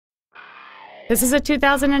This is a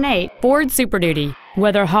 2008 Ford Super Duty.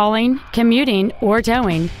 Whether hauling, commuting, or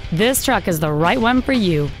towing, this truck is the right one for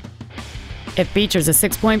you. It features a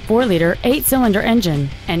 6.4-liter 8-cylinder engine,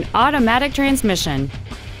 an automatic transmission.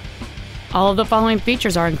 All of the following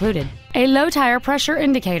features are included: a low tire pressure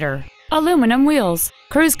indicator, aluminum wheels,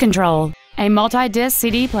 cruise control, a multi-disc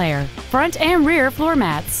CD player, front and rear floor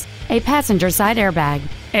mats, a passenger side airbag,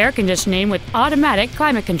 air conditioning with automatic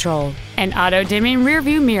climate control, an auto-dimming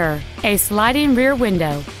rear-view mirror, a sliding rear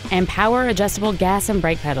window, and power-adjustable gas and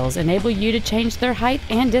brake pedals enable you to change their height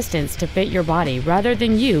and distance to fit your body rather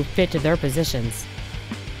than you fit to their positions.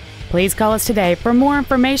 Please call us today for more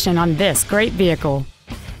information on this great vehicle.